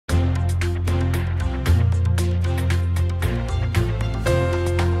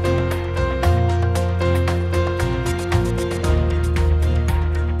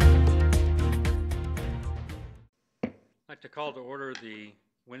call to order the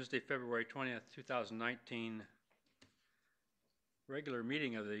Wednesday, February 20th, 2019 regular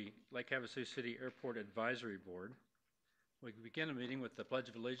meeting of the Lake Havasu City Airport Advisory Board. We begin the meeting with the Pledge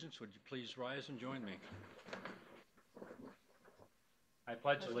of Allegiance. Would you please rise and join me? I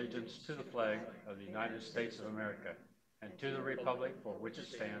pledge allegiance to the flag of the United States of America and to the republic for which it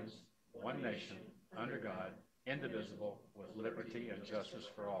stands, one nation, under God, indivisible, with liberty and justice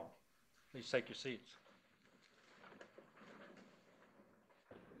for all. Please take your seats.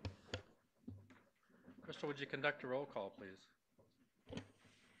 Crystal, would you conduct a roll call, please?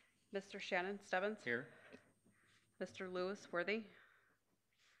 Mr. Shannon Stebbins. Here. Mr. Lewis Worthy.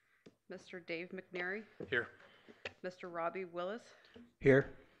 Mr. Dave McNary. Here. Mr. Robbie Willis. Here.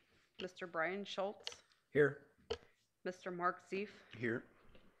 Mr. Brian Schultz. Here. Mr. Mark Zeef. Here.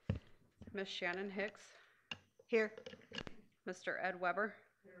 Miss Shannon Hicks. Here. Mr. Ed Weber.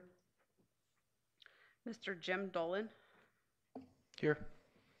 Here. Mr. Jim Dolan. Here.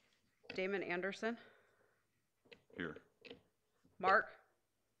 Damon Anderson. Here. Mark.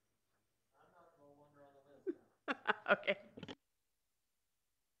 I'm not no longer on the list. Okay.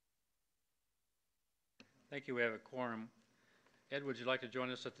 Thank you. We have a quorum. Ed, would you like to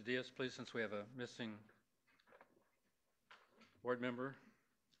join us at the dais, please, since we have a missing board member?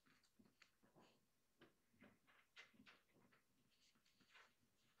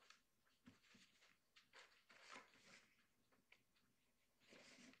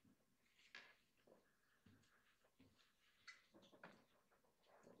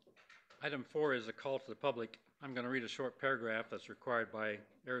 Item 4 is a call to the public. I'm going to read a short paragraph that's required by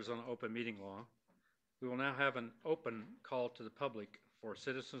Arizona open meeting law. We will now have an open call to the public for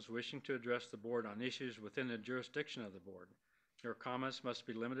citizens wishing to address the board on issues within the jurisdiction of the board. Your comments must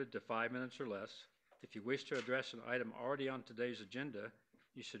be limited to 5 minutes or less. If you wish to address an item already on today's agenda,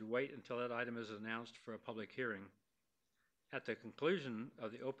 you should wait until that item is announced for a public hearing. At the conclusion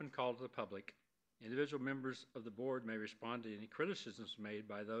of the open call to the public, individual members of the board may respond to any criticisms made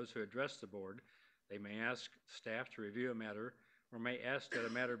by those who address the board. They may ask staff to review a matter or may ask that a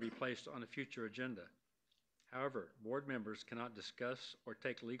matter be placed on a future agenda. However, board members cannot discuss or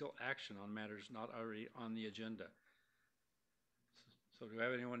take legal action on matters not already on the agenda. So do we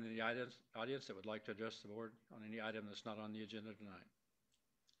have anyone in the audience that would like to address the board on any item that's not on the agenda tonight?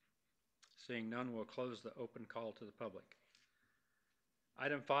 Seeing none, we'll close the open call to the public.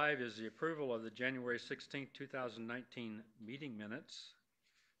 Item 5 is the approval of the January 16, 2019 meeting minutes.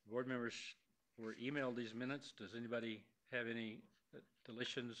 Board members were emailed these minutes. Does anybody have any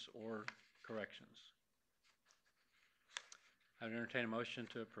deletions or corrections? I would entertain a motion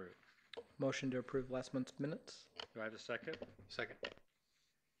to approve. Motion to approve last month's minutes. Do I have a second? Second.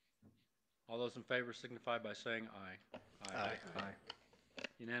 All those in favor signify by saying aye. Aye.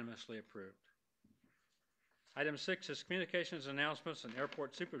 Unanimously approved. Item 6 is communications announcements and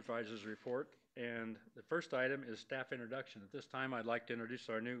airport supervisors report. And the first item is staff introduction. At this time, I'd like to introduce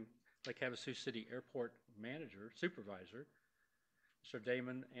our new Lake Havasu City Airport supervisor, Mr.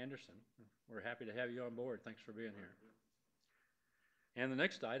 Damon Anderson. We're happy to have you on board. Thanks for being here. And the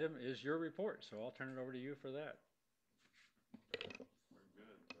next item is your report, so I'll turn it over to you for that. Very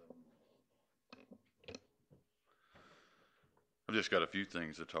good. I've just got a few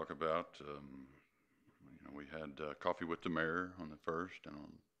things to talk about. We had coffee with the mayor on the 1st, and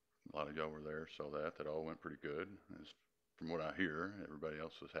a lot of y'all were there, saw that. That all went pretty good. From what I hear, everybody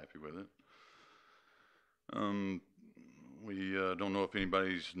else was happy with it. We don't know if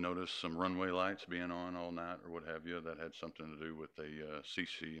anybody's noticed some runway lights being on all night or what have you. That had something to do with a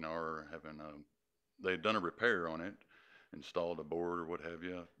CC&R having they had done a repair on it, installed a board or what have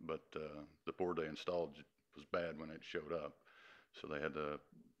you, but the board they installed was bad when it showed up. So they had to,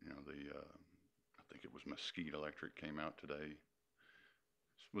 I think it was Mesquite Electric came out today.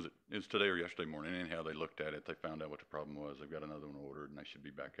 It was today or yesterday morning. Anyhow, they looked at it. They found out what the problem was. They've got another one ordered, and they should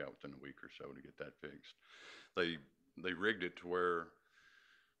be back out within a week or so to get that fixed. They rigged it to where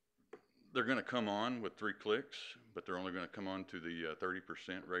they're going to come on with 3 clicks, but they're only going to come on to the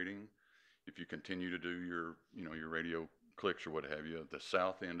 30% rating. If you continue to do your radio clicks or what have you, the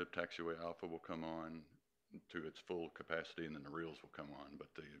south end of Taxiway Alpha will come on to its full capacity, and then the reels will come on,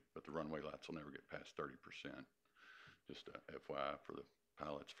 but the runway lights will never get past 30%. Just FYI for the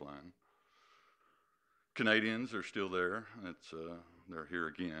pilots flying. Canadians are still there. They're here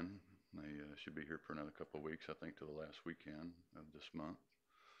again. They should be here for another couple of weeks, I think, till the last weekend of this month.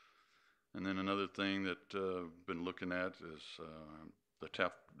 And then another thing that I've been looking at is the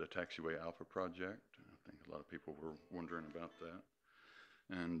Taxiway Alpha project. I think a lot of people were wondering about that.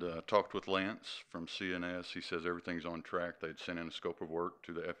 And talked with Lance from CNS. He says everything's on track. They'd sent in a scope of work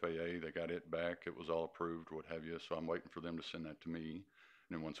to the FAA. They got it back. It was all approved, what have you. So I'm waiting for them to send that to me.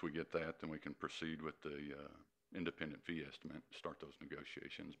 And then once we get that, then we can proceed with the independent fee estimate, start those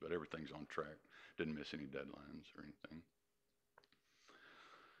negotiations. But everything's on track. Didn't miss any deadlines or anything.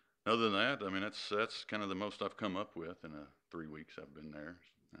 Other than that, I mean, that's kind of the most I've come up with in the 3 weeks I've been there.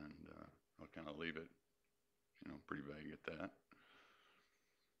 And I'll kind of leave it, pretty vague at that.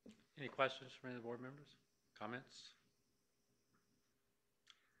 Any questions from any of the board members? Comments?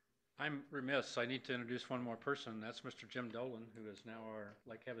 I'm remiss. I need to introduce one more person. That's Mr. Jim Dolan, who is now our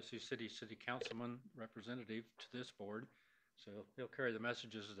Lake Havasu City Councilman representative to this board. So he'll carry the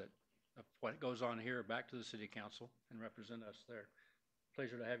messages of what goes on here back to the City Council and represent us there.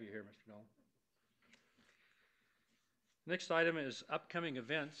 Pleasure to have you here, Mr. Dolan. Next item is upcoming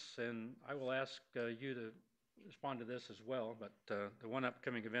events, and I will ask you to respond to this as well, but the one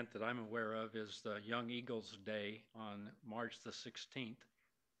upcoming event that I'm aware of is the Young Eagles Day on March the 16th.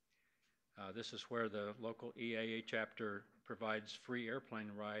 This is where the local EAA chapter provides free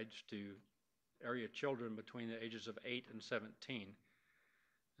airplane rides to area children between the ages of 8 and 17.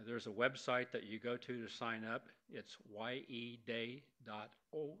 There's a website that you go to sign up. It's yeday.org,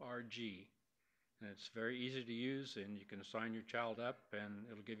 and it's very easy to use, and you can sign your child up, and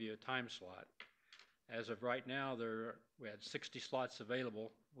it'll give you a time slot. As of right now, we had 60 slots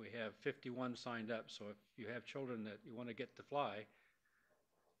available. We have 51 signed up. So if you have children that you want to get to fly,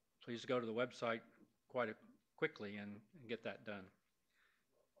 please go to the website quite quickly and get that done.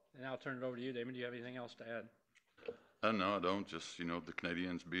 And I'll turn it over to you, Damon. Do you have anything else to add? No, I don't. Just, the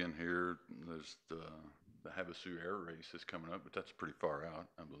Canadians being here. There's the Havasu Air Race is coming up, but that's pretty far out,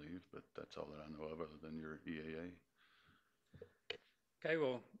 I believe. But that's all that I know of other than your EAA. Okay,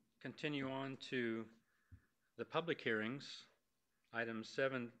 we'll continue on to the public hearings. Item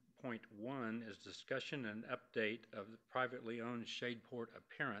 7.1 is discussion and update of the privately owned Shadeport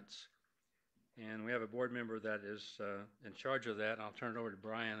appearance. And we have a board member that is in charge of that. I'll turn it over to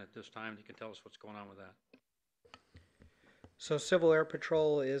Brian at this time. He can tell us what's going on with that. So Civil Air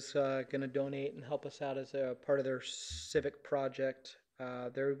Patrol is going to donate and help us out as a part of their civic project.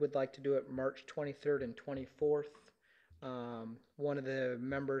 They would like to do it March 23rd and 24th. One of the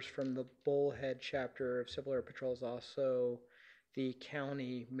members from the Bullhead chapter of Civil Air Patrol is also the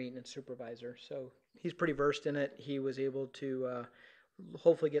county maintenance supervisor. So he's pretty versed in it. He was able to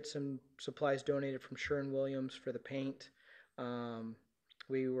hopefully get some supplies donated from Sherwin-Williams for the paint.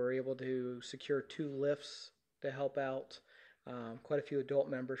 We were able to secure 2 lifts to help out. Quite a few adult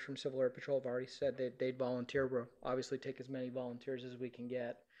members from Civil Air Patrol have already said they'd volunteer. We'll obviously take as many volunteers as we can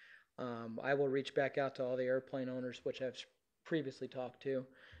get. I will reach back out to all the airplane owners, which I've previously talked to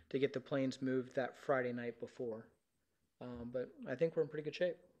get the planes moved that Friday night before. But I think we're in pretty good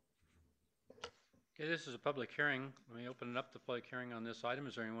shape. Okay, this is a public hearing. Let me open it up, the public hearing on this item.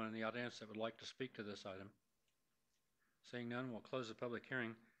 Is there anyone in the audience that would like to speak to this item? Seeing none, we'll close the public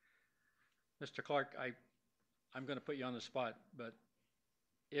hearing. Mr. Clark, I'm going to put you on the spot, but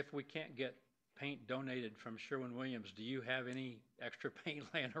if we can't get paint donated from Sherwin-Williams, do you have any extra paint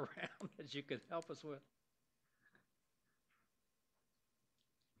laying around that you could help us with?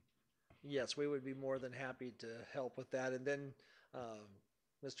 Yes, we would be more than happy to help with that. And then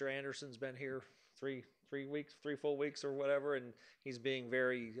Mr. Anderson's been here three full weeks or whatever, and he's being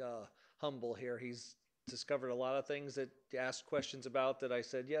very humble here. He's discovered a lot of things that asked questions about that I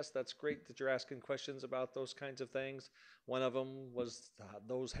said, yes, that's great that you're asking questions about those kinds of things. One of them was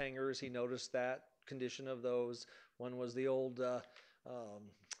those hangars. He noticed that condition of those. One was the old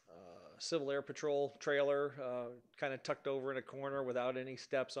Civil Air Patrol trailer, kind of tucked over in a corner without any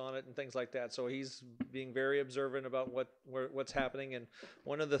steps on it and things like that. So he's being very observant about what's happening. And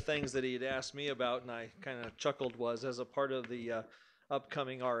one of the things that he had asked me about, and I kind of chuckled, was as a part of the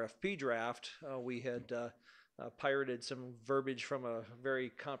upcoming RFP draft, we had pirated some verbiage from a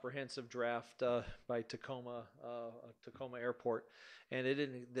very comprehensive draft by Tacoma Airport, and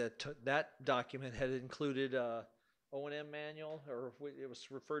that document had included O&M manual, or it was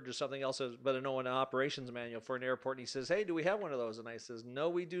referred to something else, but an O&M operations manual for an airport. And he says, hey, do we have one of those? And I says, no,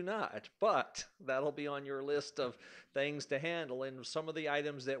 we do not, but that'll be on your list of things to handle. And some of the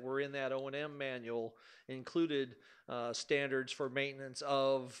items that were in that O&M manual included standards for maintenance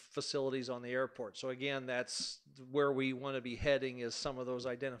of facilities on the airport. So again, that's where we want to be heading, is some of those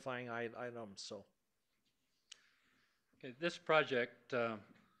identifying items. So, okay, this project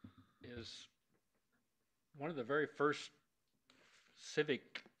is one of the very first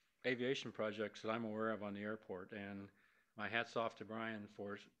civic aviation projects that I'm aware of on the airport, and my hat's off to Brian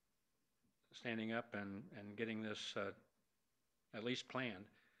for standing up and getting this at least planned.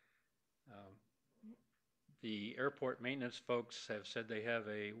 Um, The airport maintenance folks have said they have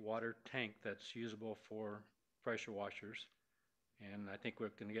a water tank that's usable for pressure washers. And I think we're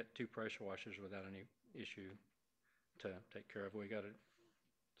gonna get 2 pressure washers without any issue to take care of. We got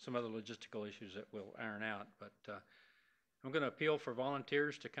some other logistical issues that we'll iron out, but I'm gonna appeal for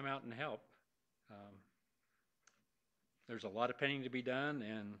volunteers to come out and help. There's a lot of painting to be done,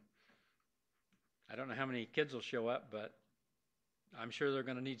 and I don't know how many kids will show up, but I'm sure they're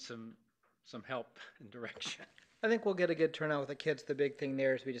gonna need some help and direction. I think we'll get a good turnout with the kids. The big thing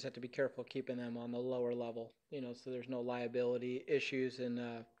there is we just have to be careful keeping them on the lower level, so there's no liability issues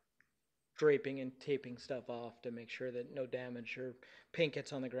and draping and taping stuff off to make sure that no damage or paint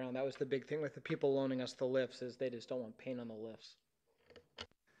gets on the ground. That was the big thing with the people loaning us the lifts, is they just don't want paint on the lifts.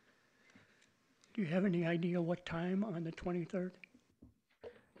 Do you have any idea what time on the 23rd?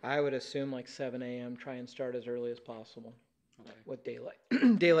 I would assume like 7 a.m. Try and start as early as possible Okay. with daylight,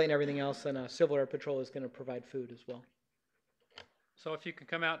 daylight and everything else. And Civil Air Patrol is going to provide food as well. So if you can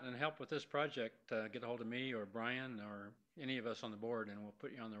come out and help with this project, get a hold of me or Brian or any of us on the board, and we'll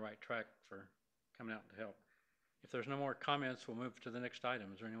put you on the right track for coming out to help. If there's no more comments, we'll move to the next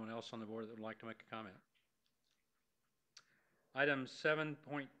item. Is there anyone else on the board that would like to make a comment? Item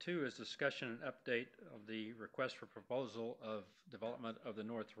 7.2 is discussion and update of the request for proposal of development of the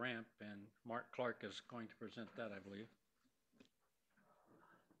north ramp, and Mark Clark is going to present that, I believe.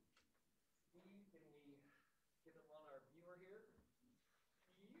 Steve, can we get him on our viewer here?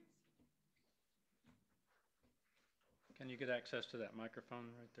 Can you get access to that microphone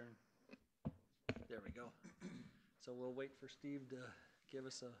right there? There we go. So we'll wait for Steve to give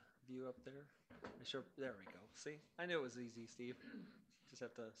us a view up there. Make sure, there we go. See, I knew it was easy, Steve. Just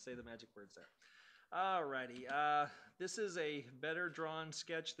have to say the magic words there. Alrighty, this is a better drawn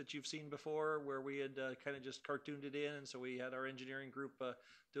sketch that you've seen before, where we had kind of just cartooned it in, and so we had our engineering group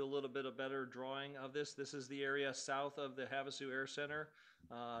do a little bit of better drawing of this. This is the area south of the Havasu Air Center,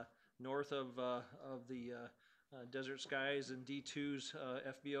 north of the Desert Skies and D2's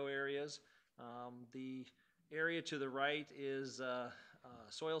FBO areas. The area to the right is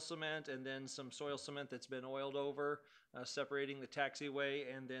soil cement, and then some soil cement that's been oiled over, separating the taxiway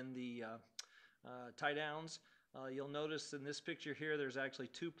and then the tie downs. You'll notice in this picture here, there's actually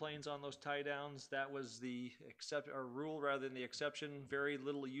 2 planes on those tie downs. That was the rule rather than the exception. Very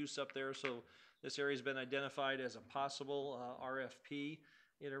little use up there, so this area has been identified as a possible RFP.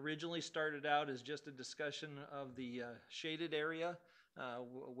 It originally started out as just a discussion of the shaded area,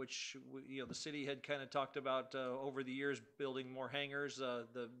 which the city had kind of talked about over the years, building more hangars.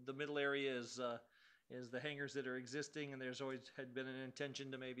 The middle area is the hangars that are existing, and there's always had been an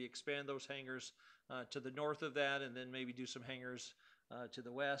intention to maybe expand those hangars to the north of that, and then maybe do some hangars to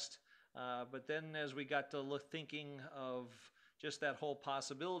the west. But then as we got to thinking of just that whole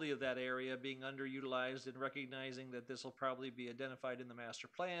possibility of that area being underutilized, and recognizing that this will probably be identified in the master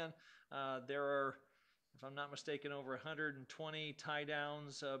plan, there are, if I'm not mistaken, over 120 tie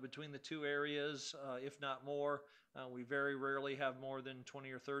downs between the 2 areas, if not more. We very rarely have more than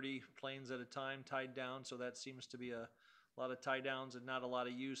 20 or 30 planes at a time tied down, so that seems to be a lot of tie downs and not a lot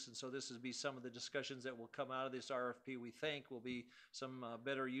of use. And so this will be some of the discussions that will come out of this RFP. We think will be some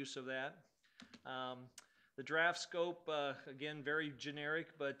better use of that. The draft scope, again, very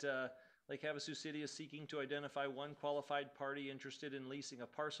generic, but Lake Havasu City is seeking to identify one qualified party interested in leasing a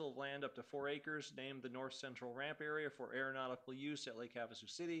parcel of land up to 4 acres, named the North Central Ramp Area, for aeronautical use at Lake Havasu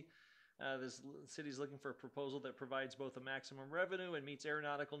City. This city is looking for a proposal that provides both a maximum revenue and meets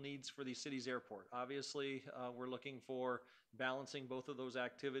aeronautical needs for the city's airport. Obviously, we're looking for balancing both of those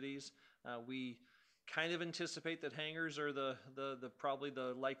activities. We kind of anticipate that hangars are probably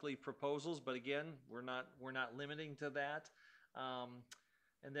the likely proposals, but again, we're not limiting to that.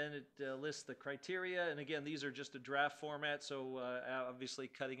 And then it lists the criteria, and again, these are just a draft format, so obviously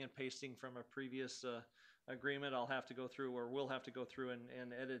cutting and pasting from a previous agreement, I'll have to go through, or we'll have to go through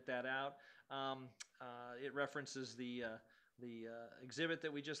and edit that out. It references the exhibit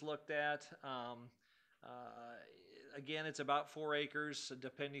that we just looked at. Again, it's about 4 acres,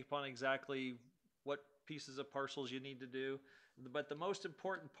 depending upon exactly what pieces of parcels you need to do. But the most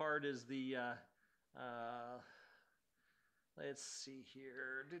important part is the, let's see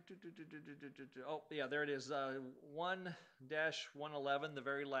here. Oh, yeah, there it is. 1-111, the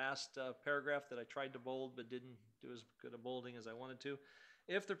very last paragraph that I tried to bold but didn't do as good a bolding as I wanted to.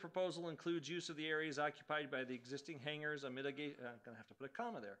 If the proposal includes use of the areas occupied by the existing hangars, I'm going to have to put a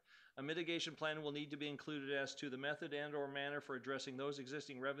comma there. A mitigation plan will need to be included as to the method and/or manner for addressing those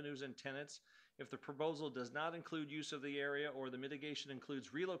existing revenues and tenants. If the proposal does not include use of the area or the mitigation includes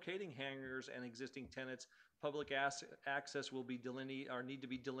relocating hangars and existing tenants, public access will be need to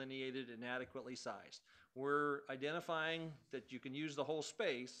be delineated and adequately sized. We're identifying that you can use the whole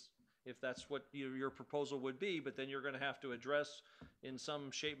space if that's what your proposal would be, but then you're going to have to address in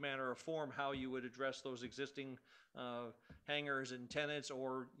some shape, manner, or form how you would address those existing hangars and tenants,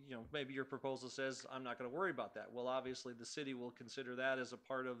 or maybe your proposal says, I'm not going to worry about that. Well, obviously the city will consider that as a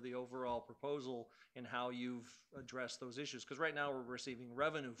part of the overall proposal and how you've addressed those issues, because right now we're receiving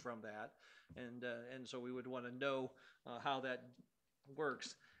revenue from that, and so we would want to know how that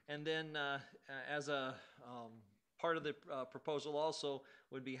works. And then as a part of the proposal also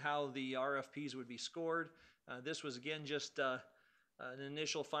would be how the RFPs would be scored. This was again just an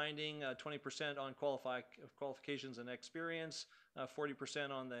initial finding, 20% on qualifications and experience,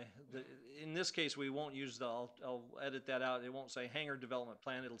 40% on in this case we won't use I'll edit that out. It won't say hangar development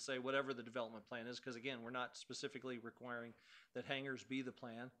plan. It'll say whatever the development plan is, because again, we're not specifically requiring that hangars be the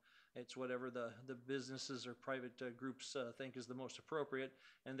plan. It's whatever the businesses or private groups think is the most appropriate.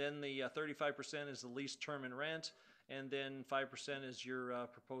 And then the 35% is the lease term and rent. And then 5% is your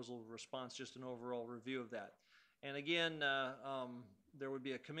proposal response, just an overall review of that. And again, there would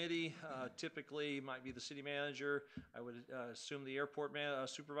be a committee, typically might be the city manager, I would assume the airport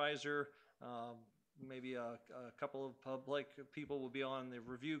supervisor, maybe a couple of public people will be on the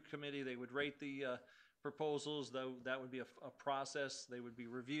review committee. They would rate the proposals, though that would be a process. They would be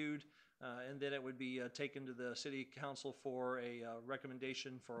reviewed, and then it would be taken to the city council for a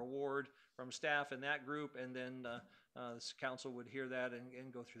recommendation for award from staff in that group, and then the council would hear that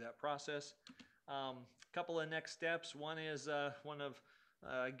and go through that process. Couple of next steps. One is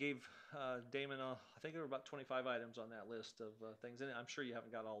I gave Damon, I think there were about 25 items on that list of things, and I'm sure you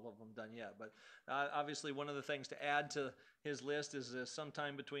haven't got all of them done yet, but obviously one of the things to add to his list is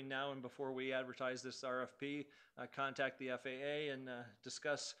sometime between now and before we advertise this RFP, contact the FAA and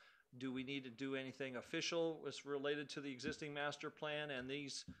discuss, do we need to do anything official was related to the existing master plan and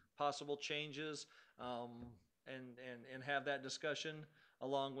these possible changes, and have that discussion,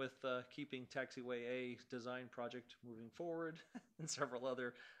 along with keeping Taxiway A design project moving forward and several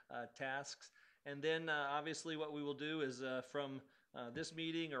other tasks. And then obviously what we will do is from this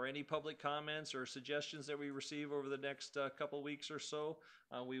meeting or any public comments or suggestions that we receive over the next couple weeks or so,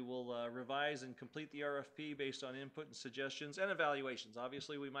 we will revise and complete the RFP based on input and suggestions and evaluations.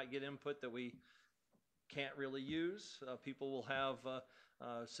 Obviously we might get input that we can't really use. People will have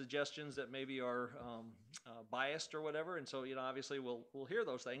suggestions that maybe are biased or whatever, and so obviously we'll hear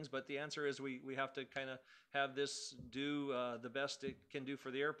those things, but the answer is we have to kind of have this do the best it can do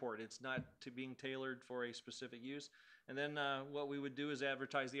for the airport. It's not being tailored for a specific use. And then what we would do is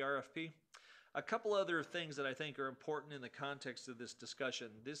advertise the RFP. A couple other things that I think are important in the context of this discussion.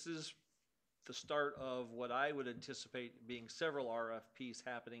 This is the start of what I would anticipate being several RFPs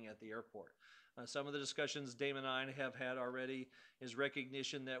happening at the airport. Some of the discussions Damon and I have had already is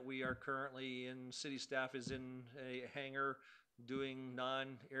recognition that we are currently city staff is in a hangar doing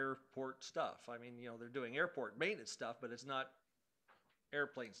non-airport stuff. I mean, they're doing airport maintenance stuff, but it's not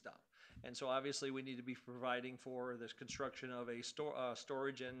airplane stuff. And so obviously we need to be providing for this construction of a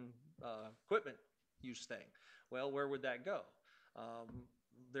storage and equipment use thing. Well, where would that go?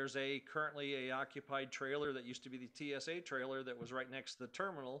 There's currently a occupied trailer that used to be the TSA trailer that was right next to the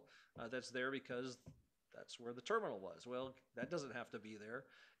terminal that's there because that's where the terminal was. Well, that doesn't have to be there.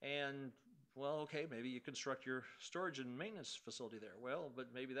 And well, okay, maybe you construct your storage and maintenance facility there. Well, but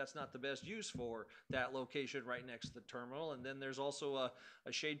maybe that's not the best use for that location right next to the terminal. And then there's also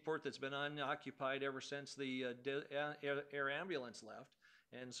a shade port that's been unoccupied ever since the air ambulance left.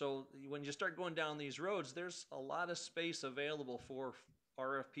 And so when you start going down these roads, there's a lot of space available for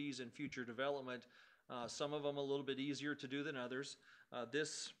RFPs and future development. Some of them a little bit easier to do than others.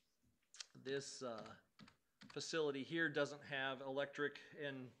 This facility here doesn't have electric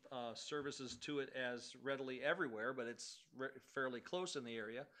and services to it as readily everywhere, but it's fairly close in the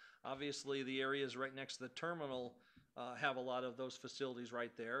area. Obviously, the areas right next to the terminal have a lot of those facilities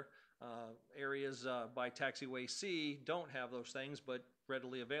right there. Areas by Taxiway C don't have those things, but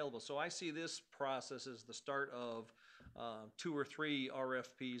readily available. So I see this process as the start of 2 or 3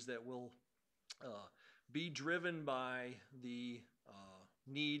 RFPs that will be driven by the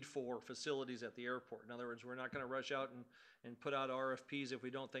need for facilities at the airport. In other words, we're not going to rush out and put out RFPs if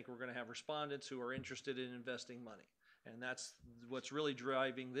we don't think we're going to have respondents who are interested in investing money. And that's what's really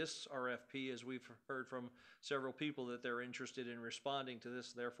driving this RFP, as we've heard from several people that they're interested in responding to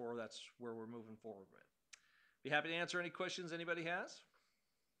this. Therefore, that's where we're moving forward with. Be happy to answer any questions anybody has.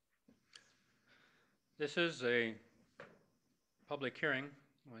 This is a public hearing.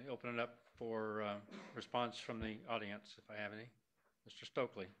 We open it up for response from the audience, if I have any. Mr.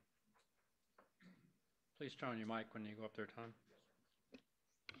 Stokely. Please turn on your mic when you go up there, Tom.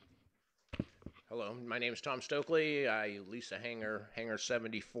 Hello, my name is Tom Stokely. I lease a hangar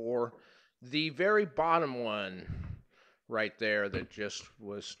 74. The very bottom one right there that just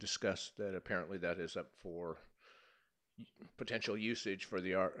was discussed, that apparently that is up for potential usage for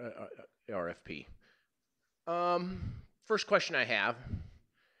the RFP. First question I have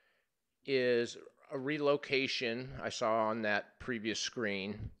is a relocation I saw on that previous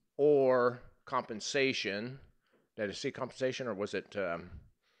screen, or compensation. Did I see compensation, or was it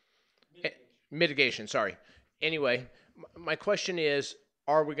mitigation? Sorry. Anyway, my question is,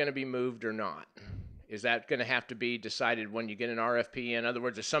 are we going to be moved or not? Is that going to have to be decided when you get an RFP? In other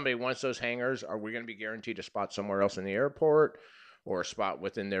words, if somebody wants those hangars, are we going to be guaranteed a spot somewhere else in the airport or a spot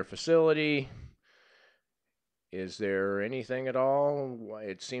within their facility? Is there anything at all?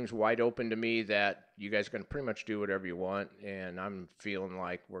 It seems wide open to me that you guys are going to pretty much do whatever you want, and I'm feeling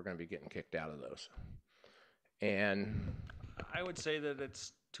like we're going to be getting kicked out of those. And I would say that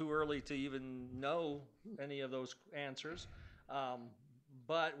it's too early to even know any of those answers.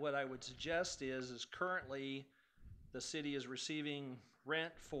 But what I would suggest is currently the city is receiving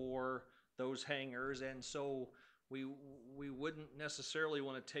rent for those hangars, and so we wouldn't necessarily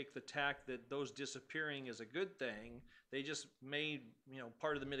want to take the tack that those disappearing is a good thing. They just made,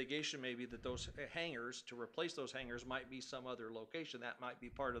 part of the mitigation may be that those hangars, to replace those hangars, might be some other location. That might be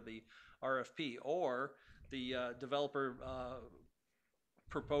part of the RFP, or the developer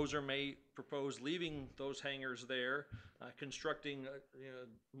proposer may propose leaving those hangars there, constructing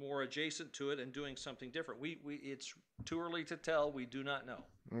more adjacent to it and doing something different. It's too early to tell. We do not know.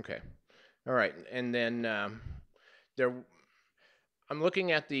 okay, all right, and then I'm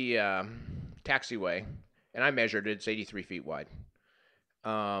looking at the taxiway, and I measured it. It's 83 feet wide.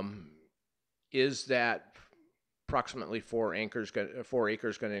 Is that approximately 4 acres going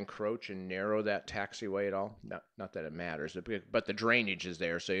to encroach and narrow that taxiway at all? Not that it matters, but the drainage is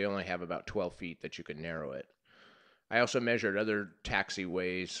there, so you only have about 12 feet that you can narrow it. I also measured other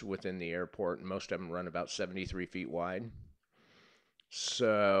taxiways within the airport, and most of them run about 73 feet wide.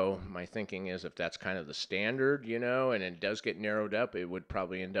 So my thinking is, if that's kind of the standard, and it does get narrowed up, it would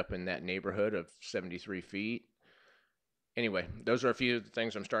probably end up in that neighborhood of 73 feet. Anyway, those are a few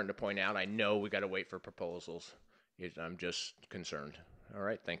things I'm starting to point out. I know we got to wait for proposals. I'm just concerned. All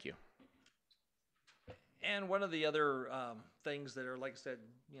right, thank you. And one of the other things that are, like I said,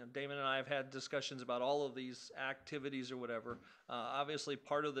 Damon and I have had discussions about all of these activities or whatever. Obviously,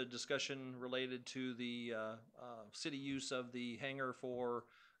 part of the discussion related to the city use of the hangar for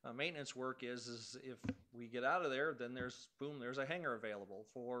maintenance work is if we get out of there, then there's a hangar available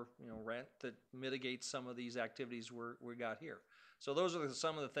for rent that mitigates some of these activities we got here. So those are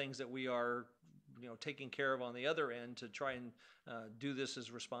some of the things that we are taking care of on the other end to try and do this as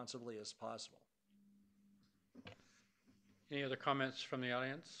responsibly as possible. Any other comments from the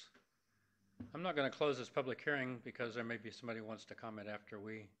audience? I'm not going to close this public hearing because there may be somebody who wants to comment after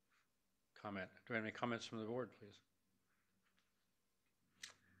we comment. Do we have any comments from the board, please?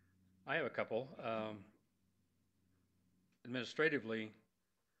 I have a couple. Administratively,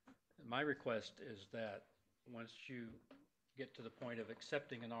 my request is that once you get to the point of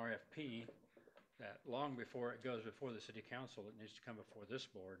accepting an RFP, that long before it goes before the city council, it needs to come before this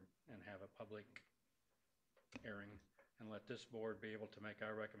board and have a public hearing, and let this board be able to make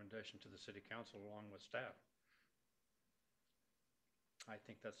our recommendation to the city council along with staff. I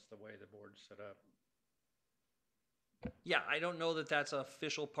think that's the way the board's set up. Yeah, I don't know that that's an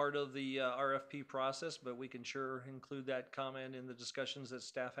official part of the RFP process, but we can sure include that comment in the discussions that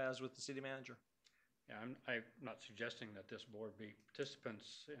staff has with the city manager. Yeah, I'm not suggesting that this board be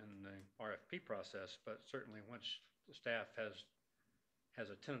participants in the RFP process, but certainly once the staff has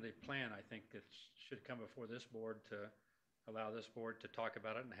a tentative plan, I think it should come before this board to allow this board to talk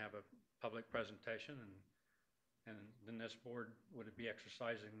about it and have a public presentation, and then this board would be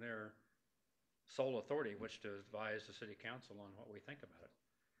exercising their sole authority, which to advise the city council on what we think about it.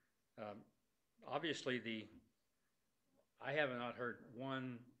 Obviously, I have not heard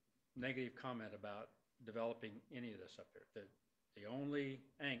one negative comment about developing any of this up there. The only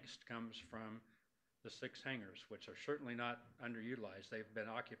angst comes from the 6 hangars, which are certainly not underutilized. They've been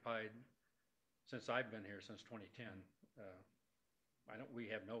occupied since I've been here, since 2010. We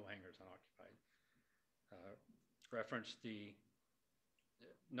have no hangars unoccupied. Reference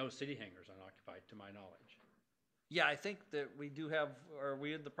no city hangars unoccupied to my knowledge. Yeah, I think that we do have, are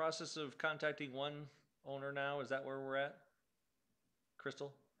we in the process of contacting one owner now? Is that where we're at?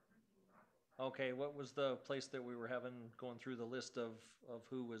 Crystal? Okay, what was the place that we were going through the list of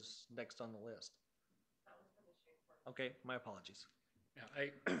who was next on the list? Okay, my apologies. Yeah,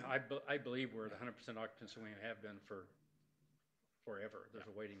 I believe we're at 100% occupancy. We have been for forever. There's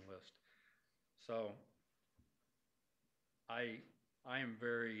a waiting list. So I am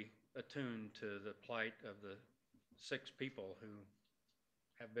very attuned to the plight of the 6 people who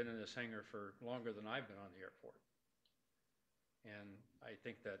have been in this hangar for longer than I've been on the airport. And I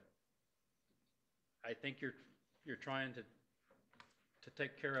think you're trying to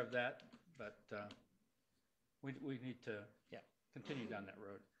take care of that, but we need to continue down that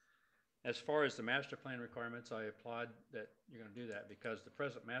road. As far as the master plan requirements, I applaud that you're going to do that, because the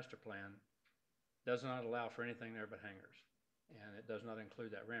present master plan does not allow for anything there but hangars, and it does not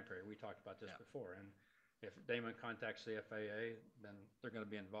include that ramp area. We talked about this before, and if Damon contacts the FAA, then they're going to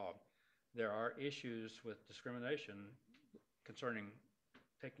be involved. There are issues with discrimination concerning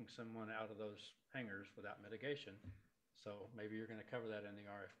taking someone out of those hangars without mitigation, so maybe you're going to cover that in the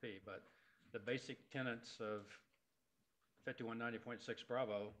RFP. But the basic tenets of 5190.6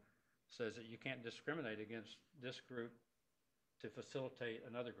 Bravo says that you can't discriminate against this group to facilitate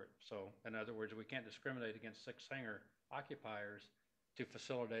another group. So in other words, we can't discriminate against 6 hangar occupiers to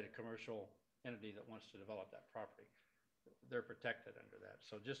facilitate a commercial entity that wants to develop that property. They're protected under that.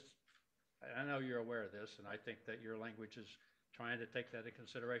 So just, I know you're aware of this, and I think that your language is trying to take that into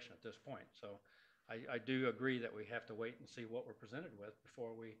consideration at this point. So I do agree that we have to wait and see what we're presented with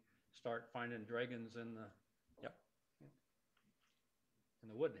before we start finding dragons in the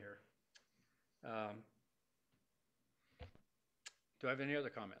wood here. Do I have any other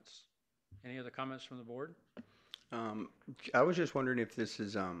comments? Any other comments from the board? I was just wondering if this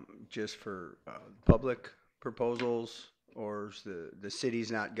is just for public proposals, or is the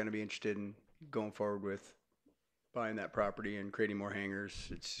city's not going to be interested in going forward with buying that property and creating more hangars?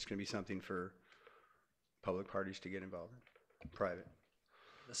 It's just going to be something for public parties to get involved in, private.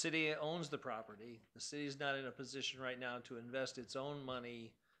 The city owns the property. The city's not in a position right now to invest its own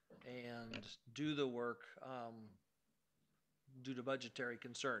money and do the work due to budgetary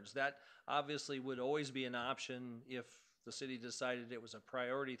concerns. That obviously would always be an option if the city decided it was a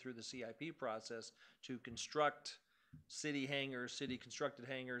priority through the CIP process to construct city hangars, city constructed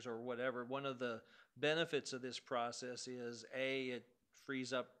hangars, or whatever. One of the benefits of this process is, A, it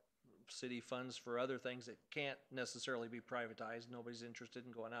frees up city funds for other things that can't necessarily be privatized. Nobody's interested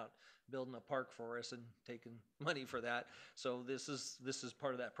in going out building a park for us and taking money for that. So this is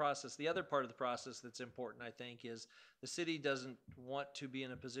part of that process. The other part of the process that's important, I think, is the city doesn't want to be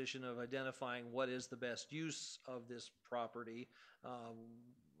in a position of identifying what is the best use of this property.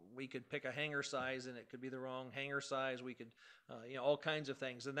 We could pick a hangar size and it could be the wrong hangar size. We could, all kinds of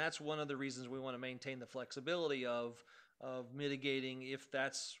things. And that's one of the reasons we want to maintain the flexibility of mitigating if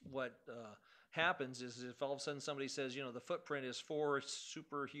that's what happens, is if all of a sudden somebody says, the footprint is 4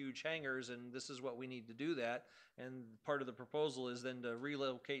 super huge hangars and this is what we need to do that. And part of the proposal is then to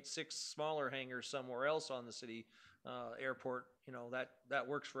relocate 6 smaller hangars somewhere else on the city airport. That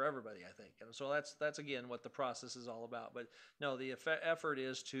works for everybody, I think. And so that's again what the process is all about. But no, the effort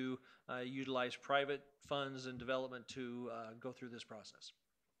is to utilize private funds and development to go through this process.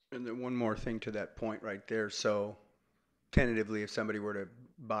 And then one more thing to that point right there. So tentatively, if somebody were to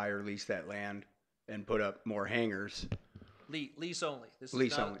buy or lease that land and put up more hangars. Lease only. This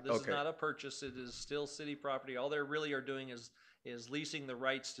is not a purchase. It is still city property. All they really are doing is leasing the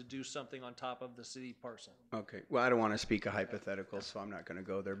rights to do something on top of the city parcel. Okay. Well, I don't want to speak a hypothetical, so I'm not going to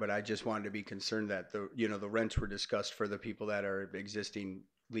go there. But I just wanted to be concerned that the rents were discussed for the people that are existing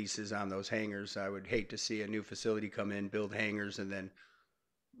leases on those hangars. I would hate to see a new facility come in, build hangars, and then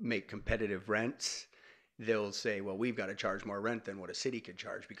make competitive rents. They'll say, well, we've got to charge more rent than what a city could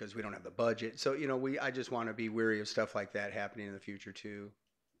charge because we don't have the budget. So, I just want to be wary of stuff like that happening in the future too,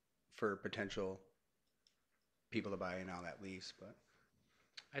 for potential people to buy in on that lease. But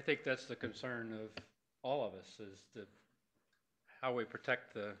I think that's the concern of all of us, is how we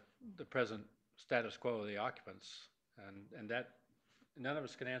protect the present status quo of the occupants. And that none of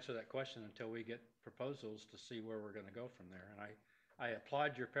us can answer that question until we get proposals to see where we're going to go from there. And I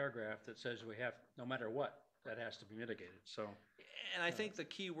applaud your paragraph that says we have, no matter what, that has to be mitigated. So, and I think the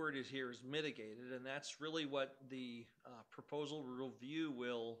key word is mitigated, and that's really what the proposal review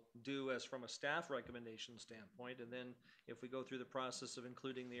will do as from a staff recommendation standpoint. And then if we go through the process of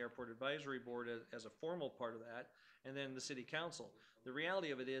including the Airport Advisory Board as a formal part of that, and then the City Council. The reality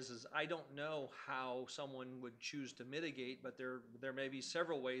of it is I don't know how someone would choose to mitigate, but there may be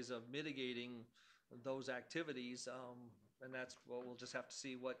several ways of mitigating those activities. and that's, well, we'll just have to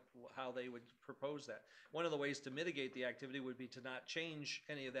see how they would propose that. One of the ways to mitigate the activity would be to not change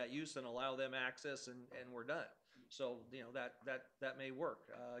any of that use and allow them access, and we're done. So, that may work.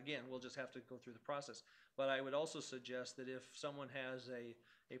 Again, we'll just have to go through the process. But I would also suggest that if someone has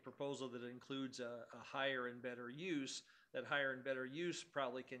a proposal that includes a higher and better use, that higher and better use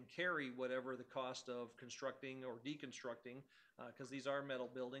probably can carry whatever the cost of constructing or deconstructing, because these are metal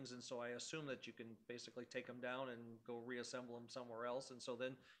buildings, and so I assume that you can basically take them down and go reassemble them somewhere else. And so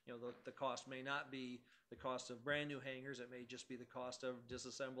then, the cost may not be the cost of brand new hangars, it may just be the cost of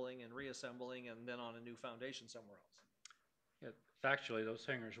disassembling and reassembling and then on a new foundation somewhere else. Yeah, factually, those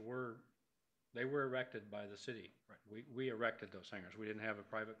hangars were erected by the city. Right. We erected those hangars. We didn't have a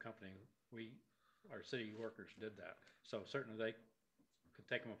private company. Our city workers did that. So certainly they could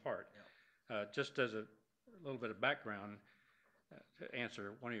take them apart. Yeah. Just as a little bit of background, to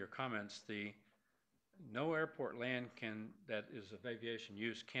answer one of your comments, no airport land that is of aviation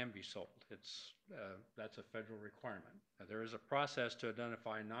use can be sold. That's a federal requirement. There is a process to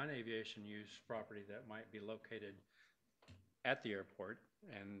identify non-aviation use property that might be located at the airport,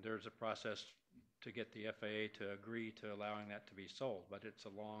 and there's a process to get the FAA to agree to allowing that to be sold, but it's a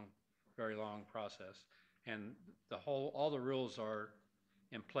very long process. And all the rules are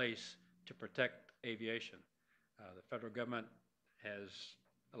in place to protect aviation. The federal government has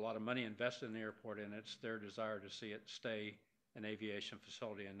a lot of money invested in the airport, and it's their desire to see it stay an aviation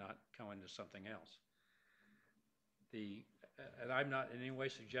facility and not go into something else. And I'm not in any way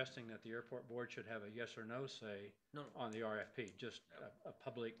suggesting that the airport board should have a yes or no say on the RFP, just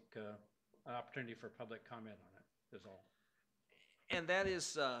an opportunity for public comment on it is all. And that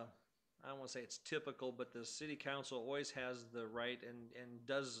is, I don't want to say it's typical, but the city council always has the right and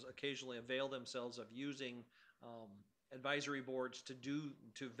does occasionally avail themselves of using advisory boards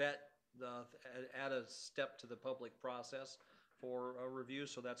to vet add a step to the public process for a review.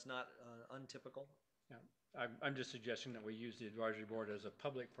 So that's not untypical. Yeah, I'm just suggesting that we use the advisory board as a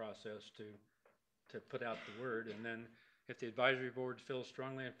public process to put out the word, and then if the advisory board feels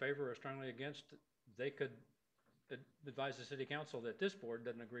strongly in favor or strongly against, they could advise the city council that this board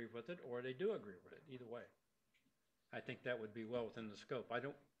doesn't agree with it, or they do agree with it. Either way, I think that would be well within the scope.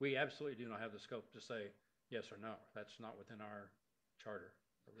 We absolutely do not have the scope to say yes or no. That's not within our charter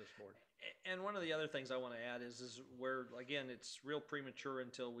of this board. And one of the other things I want to add is where, again, it's real premature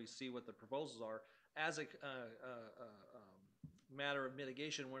until we see what the proposals are. As a matter of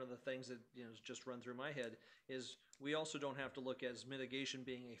mitigation, one of the things that has just run through my head is we also don't have to look at as mitigation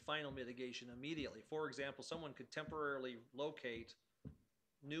being a final mitigation immediately. For example, someone could temporarily locate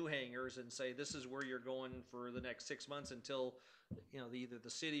new hangars and say this is where you're going for the next 6 months until either the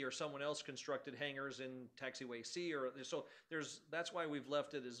city or someone else constructed hangars in taxiway C, or so that's why we've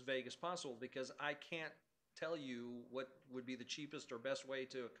left it as vague as possible, because I can't tell you what would be the cheapest or best way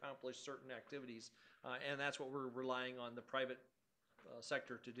to accomplish certain activities, and that's what we're relying on the private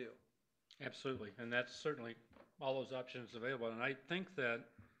sector to do. Absolutely, and that's certainly all those options available. And I think that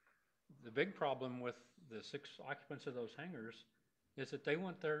the big problem with the 6 occupants of those hangars is that they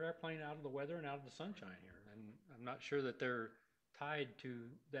want their airplane out of the weather and out of the sunshine here. And I'm not sure that they're tied to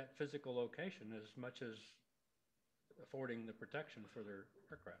that physical location as much as affording the protection for their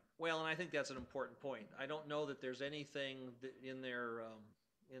aircraft. Well, and I think that's an important point. I don't know that there's anything in there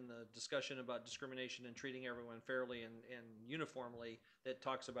in the discussion about discrimination and treating everyone fairly and uniformly that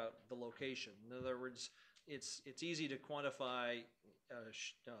talks about the location. In other words, it's easy to quantify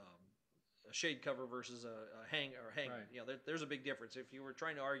a shade cover versus a hang. Right. There's a big difference. If you were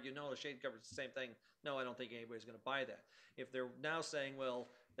trying to argue, no, the shade cover is the same thing, no, I don't think anybody's going to buy that. If they're now saying, well,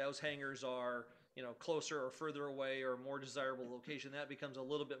 those hangars are closer or further away or more desirable location, that becomes a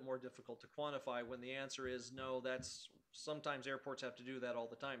little bit more difficult to quantify, when the answer is no. Sometimes airports have to do that all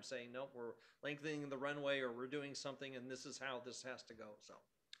the time, saying, nope, we're lengthening the runway or we're doing something and this is how this has to go. So,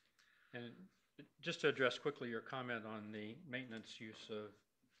 and just to address quickly your comment on the maintenance use of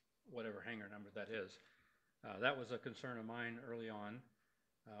whatever hangar number that is, that was a concern of mine early on.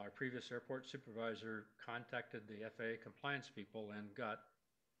 Our previous airport supervisor contacted the FAA compliance people and got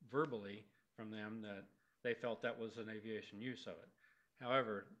verbally from them that they felt that was an aviation use of it.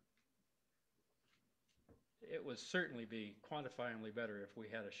 However, it would certainly be quantifiably better if we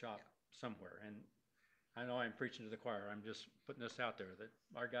had a shop somewhere. And I know I'm preaching to the choir. I'm just putting this out there that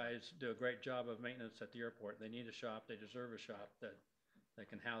our guys do a great job of maintenance at the airport. They need a shop. They deserve a shop that they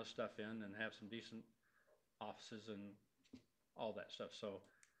can house stuff in and have some decent offices and all that stuff. So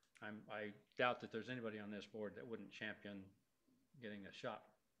I doubt that there's anybody on this board that wouldn't champion getting a shop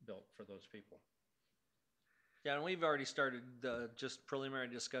built for those people. Yeah, and we've already started just preliminary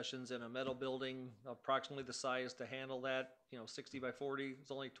discussions in a metal building, approximately the size to handle that. 60 by 40. It's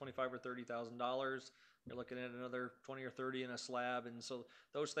only $25,000 or $30,000. You're looking at another 20 or 30 in a slab, and so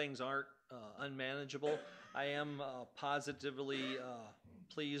those things aren't unmanageable. I am positively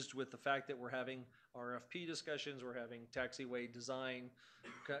pleased with the fact that we're having RFP discussions, we're having taxiway design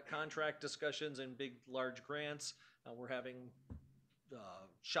contract discussions, and big, large grants. We're having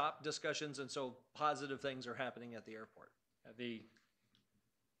shop discussions, and so positive things are happening at the airport.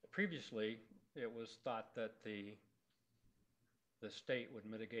 Previously, it was thought that the state would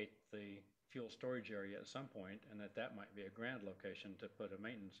mitigate the fuel storage area at some point, and that might be a grand location to put a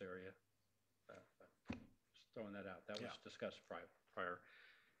maintenance area. Just throwing that out. That was discussed prior.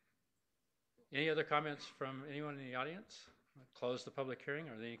 Any other comments from anyone in the audience? Close the public hearing.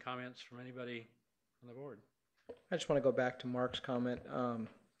 Are there any comments from anybody on the board? I just want to go back to Mark's comment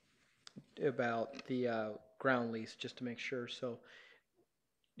about the ground lease, just to make sure. So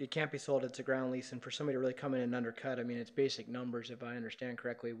it can't be sold, it's a ground lease, and for somebody to really come in and undercut, I mean, it's basic numbers, if I understand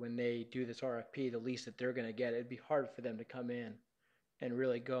correctly, when they do this RFP, the lease that they're going to get, it'd be hard for them to come in and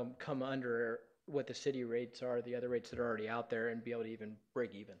really come under what the city rates are, the other rates that are already out there, and be able to even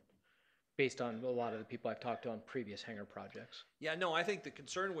break even, based on a lot of the people I've talked to on previous hangar projects. Yeah, no, I think the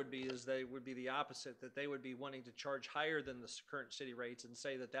concern would be is they would be the opposite, that they would be wanting to charge higher than the current city rates and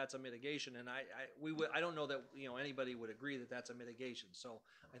say that that's a mitigation. And I don't know that anybody would agree that that's a mitigation. So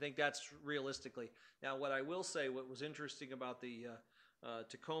I think that's realistically. Now, what I will say, what was interesting about the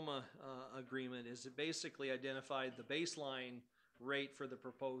Tacoma agreement is it basically identified the baseline rate for the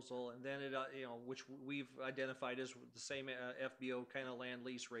proposal, and then it which we've identified as the same FBO kind of land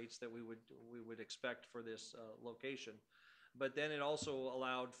lease rates that we would expect for this location. But then it also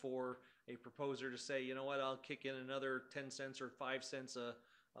allowed for a proposer to say, you know what, I'll kick in another 10 cents or 5 cents a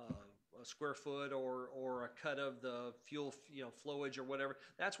square foot, or a cut of the fuel, flowage or whatever.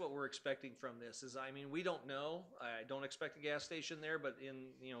 That's what we're expecting from this. We don't know. I don't expect a gas station there, but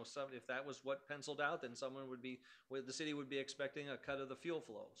if that was what penciled out, then the city would be expecting a cut of the fuel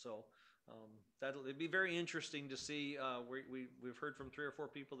flow. So it'd be very interesting to see. We've heard from 3 or 4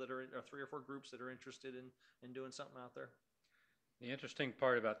 people or 3 or 4 groups that are interested in doing something out there. The interesting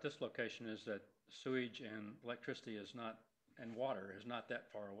part about this location is that sewage and electricity and water is not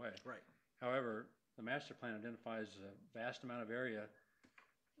that far away. Right. However, the master plan identifies a vast amount of area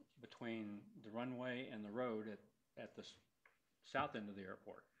between the runway and the road at the south end of the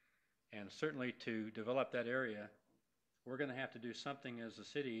airport. And certainly to develop that area, we're going to have to do something as a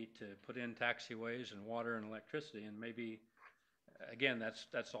city to put in taxiways and water and electricity, and maybe, again,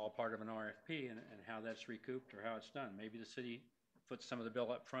 that's all part of an RFP and how that's recouped or how it's done. Maybe the city puts some of the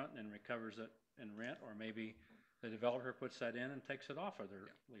bill up front and recovers it in rent, or maybe the developer puts that in and takes it off of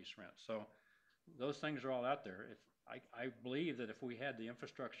their lease rent. So those things are all out there. I believe that if we had the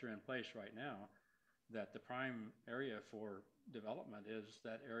infrastructure in place right now, that the prime area for development is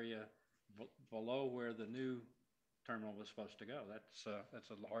that area below where the new terminal was supposed to go. That's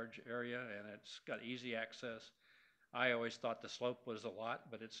a large area, and it's got easy access. I always thought the slope was a lot,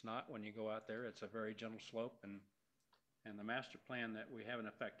 but it's not. When you go out there, it's a very gentle slope, and the master plan that we have in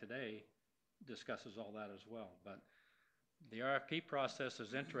effect today discusses all that as well. But the RFP process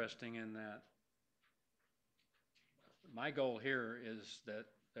is interesting in that my goal here is that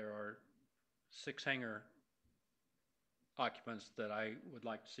there are 6 hangar occupants that I would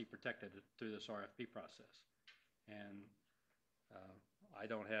like to see protected through this RFP process. And I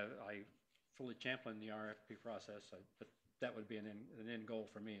fully champion the RFP process, but that would be an end goal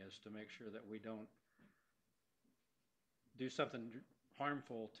for me, is to make sure that we don't do something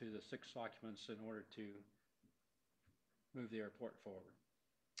harmful to the 6 occupants in order to move the airport forward.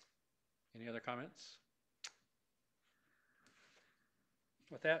 Any other comments?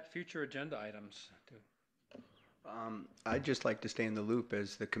 With that, future agenda items. I'd just like to stay in the loop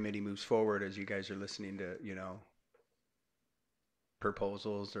as the committee moves forward, as you guys are listening to,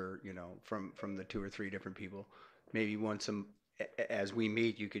 proposals or, from the 2 or 3 different people. Maybe as we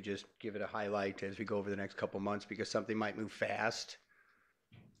meet, you could just give it a highlight as we go over the next couple months, because something might move faster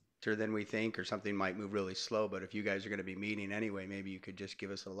than we think, or something might move really slow. But if you guys are going to be meeting anyway, maybe you could just give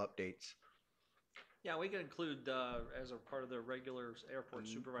us little updates. Yeah, we can include as a part of the regular airport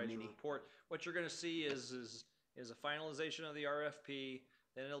supervisor report. What you're going to see is a finalization of the RFP.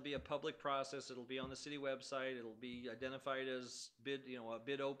 Then it'll be a public process. It'll be on the city website. It'll be identified as a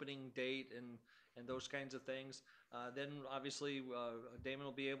bid opening date and those kinds of things. Then obviously, Damon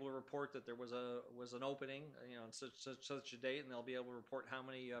will be able to report that there was an opening, on such a date, and they'll be able to report how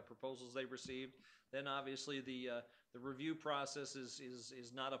many proposals they received. Then obviously the review process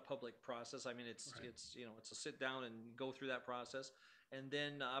is not a public process. I mean, it's a sit down and go through that process. And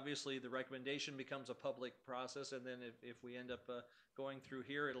then obviously the recommendation becomes a public process. And then if we end up going through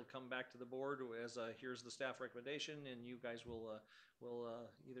here, it'll come back to the board as here's the staff recommendation, and you guys will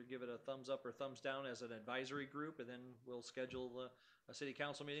either give it a thumbs up or thumbs down as an advisory group, and then we'll schedule a city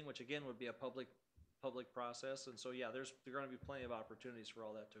council meeting, which again would be a public process. And so yeah, there are going to be plenty of opportunities for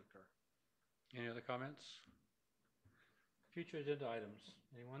all that to occur. Any other comments? Future agenda items,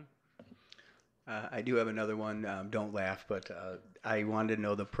 anyone? I do have another one. Don't laugh, but I wanted to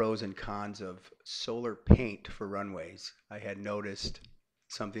know the pros and cons of solar paint for runways. I had noticed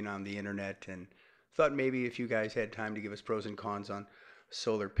something on the internet and thought maybe if you guys had time to give us pros and cons on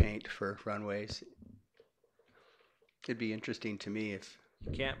solar paint for runways, it'd be interesting to me if.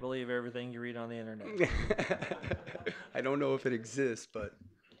 You can't believe everything you read on the internet. I don't know if it exists, but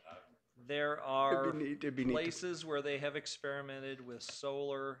there are it'd be neat places where they have experimented with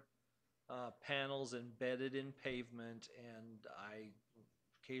solar panels embedded in pavement, and I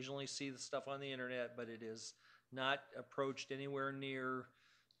occasionally see the stuff on the internet, but it is not approached anywhere near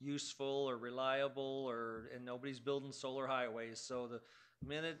useful or reliable, and nobody's building solar highways. So the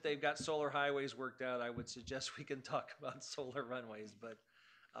minute they've got solar highways worked out, I would suggest we can talk about solar runways. But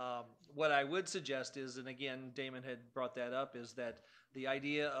what I would suggest is, and again, Damon had brought that up, is that the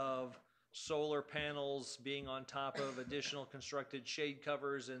idea of solar panels being on top of additional constructed shade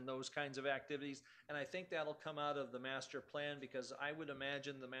covers and those kinds of activities. And I think that'll come out of the master plan, because I would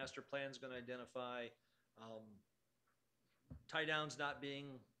imagine the master plan is going to identify tie downs not being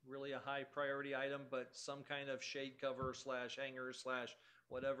really a high priority item, but some kind of shade cover / hanger /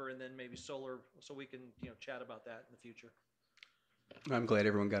 whatever, and then maybe solar, so we can chat about that in the future. I'm glad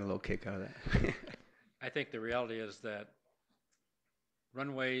everyone got a little kick out of that. I think the reality is that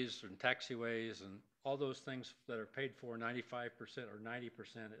runways and taxiways and all those things that are paid for 95% or 90%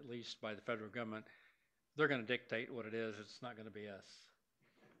 at least by the federal government, they're going to dictate what it is. It's not going to be us.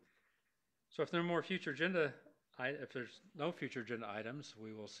 So if there are more future agenda, if there's no future agenda items,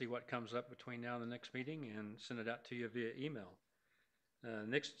 we will see what comes up between now and the next meeting and send it out to you via email.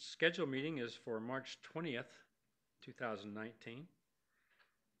 Next scheduled meeting is for March 20th, 2019.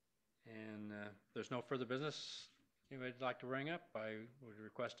 And there's no further business anybody'd like to bring up, I would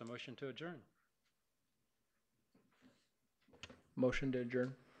request a motion to adjourn. Motion to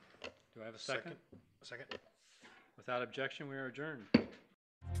adjourn. Do I have a second? Second. Without objection, we are adjourned.